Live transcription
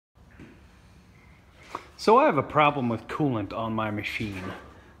So I have a problem with coolant on my machine.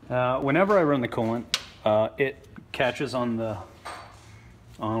 Whenever I run the coolant, it catches on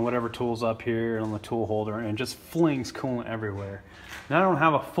whatever tool's up here on the tool holder and just flings coolant everywhere. Now I don't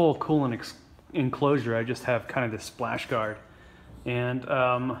have a full coolant enclosure, I just have kind of this splash guard. And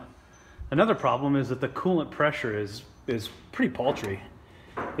another problem is that the coolant pressure is pretty paltry.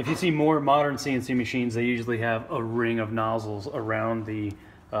 If you see more modern CNC machines, they usually have a ring of nozzles around a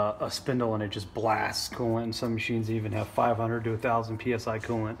spindle, and it just blasts coolant. And some machines even have 500 to 1,000 psi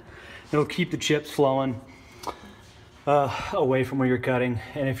coolant. It'll keep the chips flowing away from where you're cutting.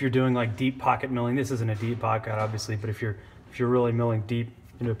 And if you're doing like deep pocket milling, this isn't a deep pocket obviously, but if you're really milling deep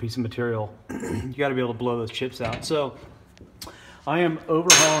into a piece of material, you got to be able to blow those chips out. So I am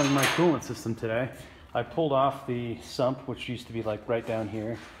overhauling my coolant system today. I pulled off the sump, which used to be like right down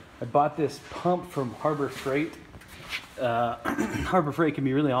here. I bought this pump from Harbor Freight. Harbor Freight can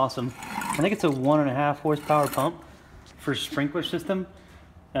be really awesome. I think it's a 1.5 horsepower pump for sprinkler system.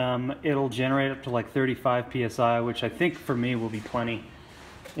 It'll generate up to like 35 psi, which I think for me will be plenty.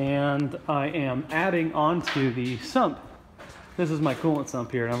 And I am adding onto the sump. This is my coolant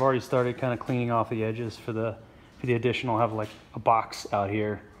sump here, and I've already started kind of cleaning off the edges for the additional. I'll have like a box out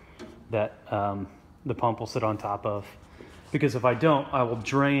here that the pump will sit on top of. Because if I don't, I will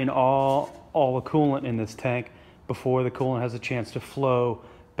drain all the coolant in this tank before the coolant has a chance to flow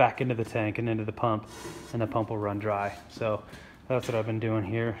back into the tank and into the pump, and the pump will run dry. So that's what I've been doing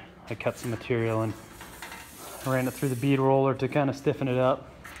here. I cut some material and ran it through the bead roller to kind of stiffen it up.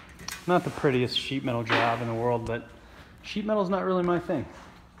 Not the prettiest sheet metal job in the world, but sheet metal's not really my thing.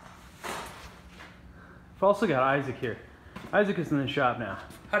 I've also got Isaac here. Isaac is in the shop now.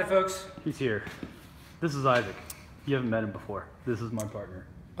 Howdy folks. He's here. This is Isaac. You haven't met him before. This is my partner.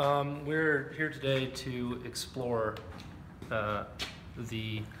 We're here today to explore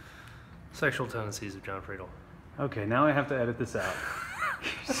the sexual tendencies of John Friedel. Okay, now I have to edit this out.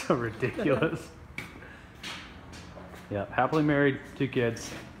 You're so ridiculous. Yeah, happily married, 2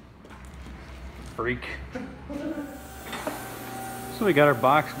 kids. Freak. So we got our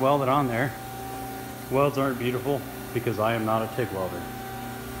box welded on there. Welds aren't beautiful because I am not a TIG welder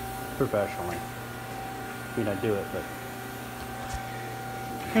professionally. I mean, I do it, but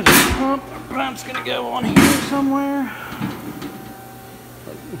here's a pump. Our pump's gonna go on here somewhere.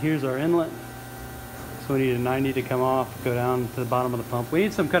 Here's our inlet. So we need a 90 to come off, go down to the bottom of the pump. We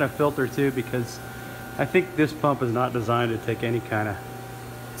need some kind of filter too, because I think this pump is not designed to take any kind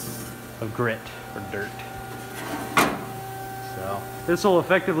of grit or dirt. So this will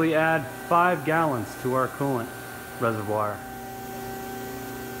effectively add 5 gallons to our coolant reservoir.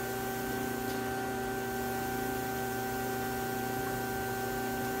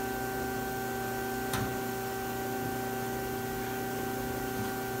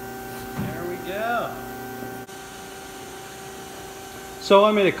 Yeah. So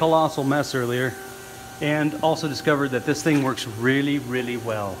I made a colossal mess earlier, and also discovered that this thing works really, really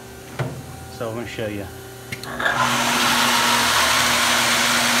well. So I'm going to show you.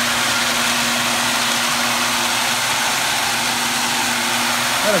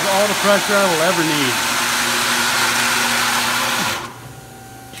 That is all the pressure I will ever need.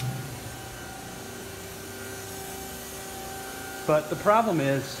 But the problem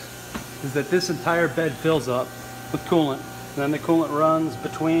is that this entire bed fills up with coolant, and then the coolant runs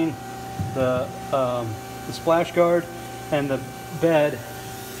between the splash guard and the bed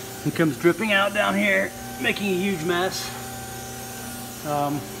and comes dripping out down here, making a huge mess.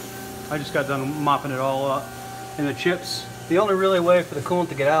 I just got done mopping it all up. And the chips, the only really way for the coolant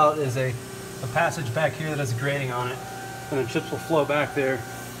to get out is a passage back here that has a grating on it, and the chips will flow back there,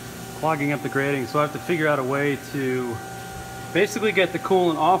 clogging up the grating. So I have to figure out a way to basically get the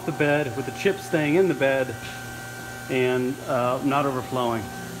coolant off the bed with the chips staying in the bed and not overflowing.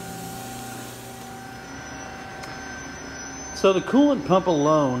 So the coolant pump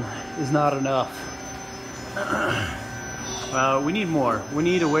alone is not enough. We need more. We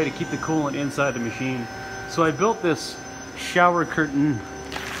need a way to keep the coolant inside the machine. So I built this shower curtain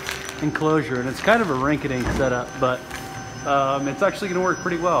enclosure, and it's kind of a rinky-dink setup, but it's actually going to work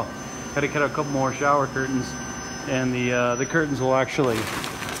pretty well. Got to cut out a couple more shower curtains, and the curtains will actually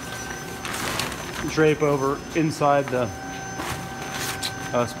drape over inside the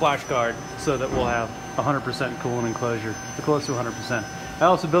splash guard, so that we'll have 100% coolant enclosure, close to 100%. I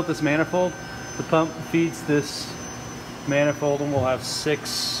also built this manifold. The pump feeds this manifold, and we'll have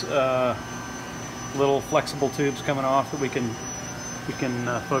 6 little flexible tubes coming off that we can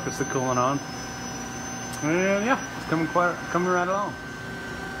focus the coolant on. And yeah, it's coming right along.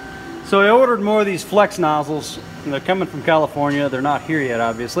 So I ordered more of these flex nozzles, and they're coming from California. They're not here yet,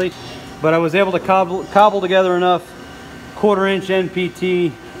 obviously. but I was able to cobble together enough 1/4-inch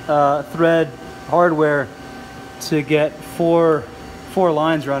NPT thread hardware to get four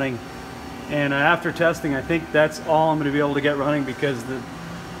lines running. And after testing, I think that's all I'm going to be able to get running, because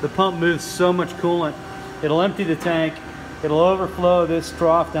the pump moves so much coolant. It'll empty the tank, it'll overflow this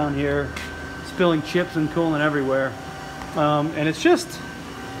trough down here, spilling chips and coolant everywhere. And it's just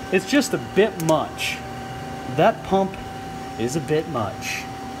a bit much. That pump is a bit much.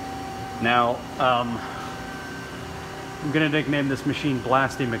 Now, I'm going to nickname this machine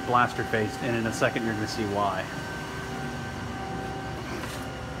Blasty McBlasterface, and in a second you're going to see why.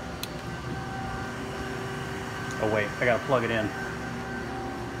 Oh wait, I gotta plug it in.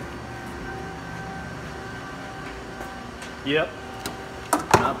 Yep,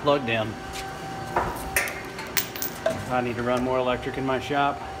 not plugged in. I need to run more electric in my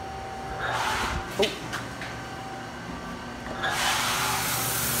shop. Oh.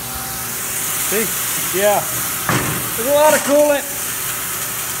 See? Yeah. There's a lot of coolant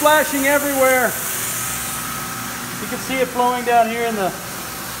splashing everywhere. You can see it flowing down here in the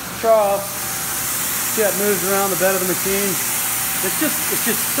trough. See how it moves around the bed of the machine. It's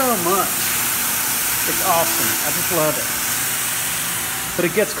just so much. It's awesome. I just love it. But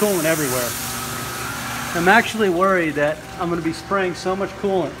it gets coolant everywhere. I'm actually worried that I'm going to be spraying so much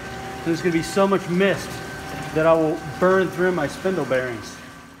coolant, and there's going to be so much mist that I will burn through my spindle bearings.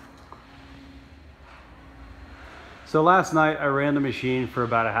 So last night I ran the machine for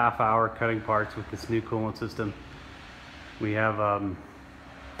about a half hour cutting parts with this new coolant system. We have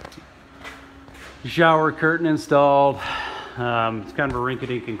shower curtain installed. It's kind of a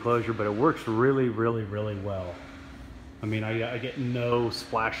rinky-dink enclosure, but it works really well. I mean, I get no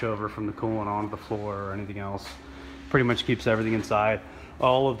splash over from the coolant onto the floor or anything else. Pretty much keeps everything inside.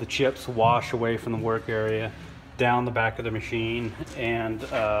 All of the chips wash away from the work area, down the back of the machine, and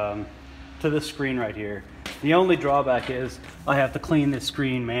to this screen right here. The only drawback is I have to clean this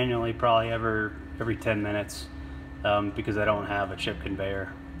screen manually probably every 10 minutes because I don't have a chip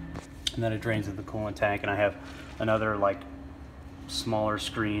conveyor. And then it drains into the coolant tank, and I have another like smaller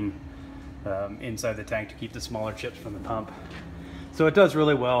screen inside the tank to keep the smaller chips from the pump. So it does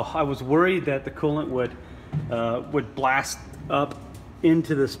really well. I was worried that the coolant would blast up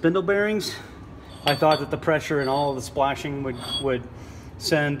into the spindle bearings. I thought that the pressure and all of the splashing would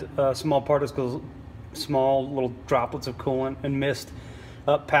send small particles, small little droplets of coolant and mist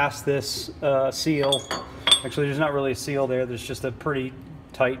up past this seal. Actually, there's not really a seal there. There's just a pretty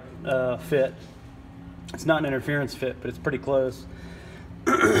tight fit. It's not an interference fit, but it's pretty close.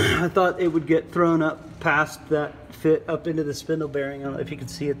 I thought it would get thrown up past that fit up into the spindle bearing. I don't know if you can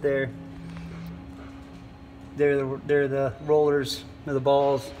see it there. They're the rollers, or the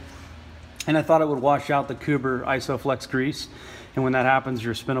balls. And I thought it would wash out the Cooper Isoflex grease. And when that happens,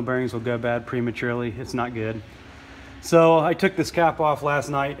 your spindle bearings will go bad prematurely. It's not good. So I took this cap off last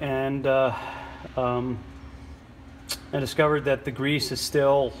night and I discovered that the grease is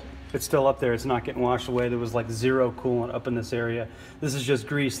still up there. It's not getting washed away. There was like zero coolant up in this area. This is just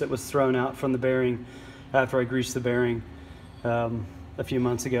grease that was thrown out from the bearing after I greased the bearing a few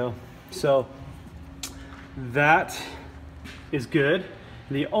months ago. So that is good.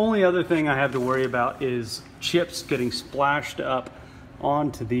 The only other thing I have to worry about is chips getting splashed up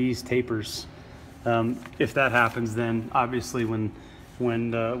onto these tapers. If that happens, then obviously when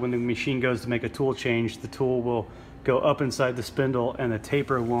the machine goes to make a tool change, the tool will go up inside the spindle and the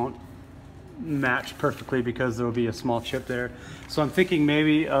taper won't match perfectly because there will be a small chip there. So I'm thinking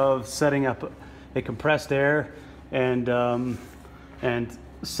maybe of setting up a compressed air and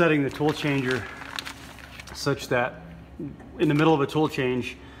setting the tool changer such that in the middle of a tool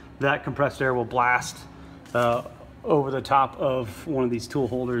change, that compressed air will blast over the top of one of these tool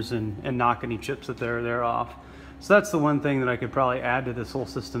holders and knock any chips that are there off. So that's the one thing that I could probably add to this whole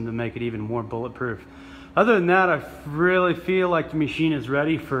system to make it even more bulletproof. Other than that, I really feel like the machine is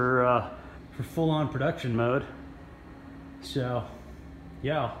ready for full-on production mode. So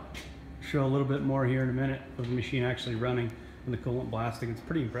yeah, I'll show a little bit more here in a minute of the machine actually running and the coolant blasting. It's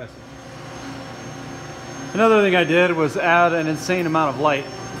pretty impressive. Another thing I did was add an insane amount of light.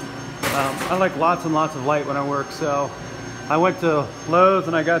 I like lots and lots of light when I work, so I went to Lowe's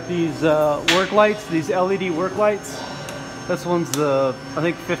and I got these work lights, these LED work lights. This one's the, I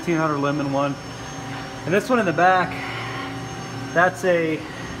think, 1500 lumen one. And this one in the back, that's the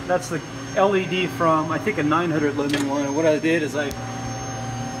LED from, I think, a 900 lumen one. And what I did is I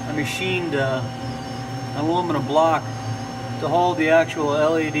machined an aluminum block to hold the actual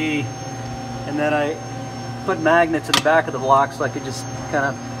LED, and then I put magnets in the back of the block so I could just kind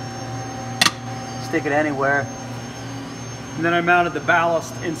of stick it anywhere. And then I mounted the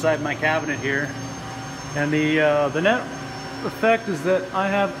ballast inside my cabinet here. And the net effect is that I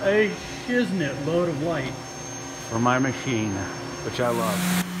have a shiznit load of light for my machine, which I love.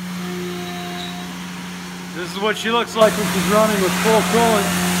 This is what she looks like when she's running with full coolant.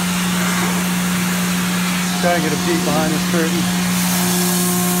 Try and get a peek behind this curtain.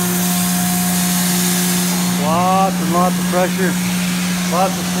 Lots and lots of pressure,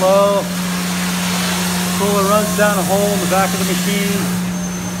 lots of flow. Cooler runs down a hole in the back of the machine,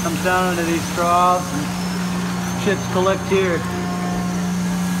 comes down into these troughs, and chips collect here.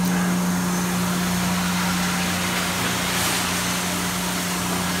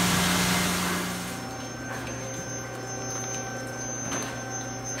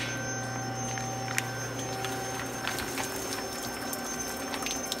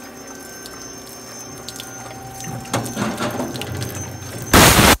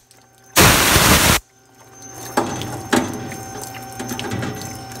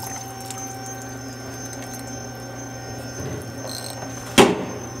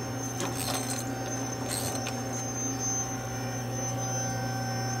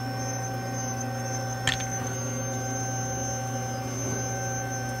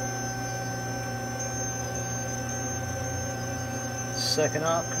 Second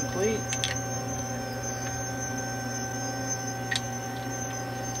op complete.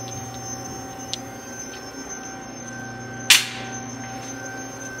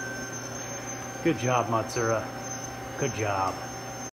 Good job, Matsuura. Good job.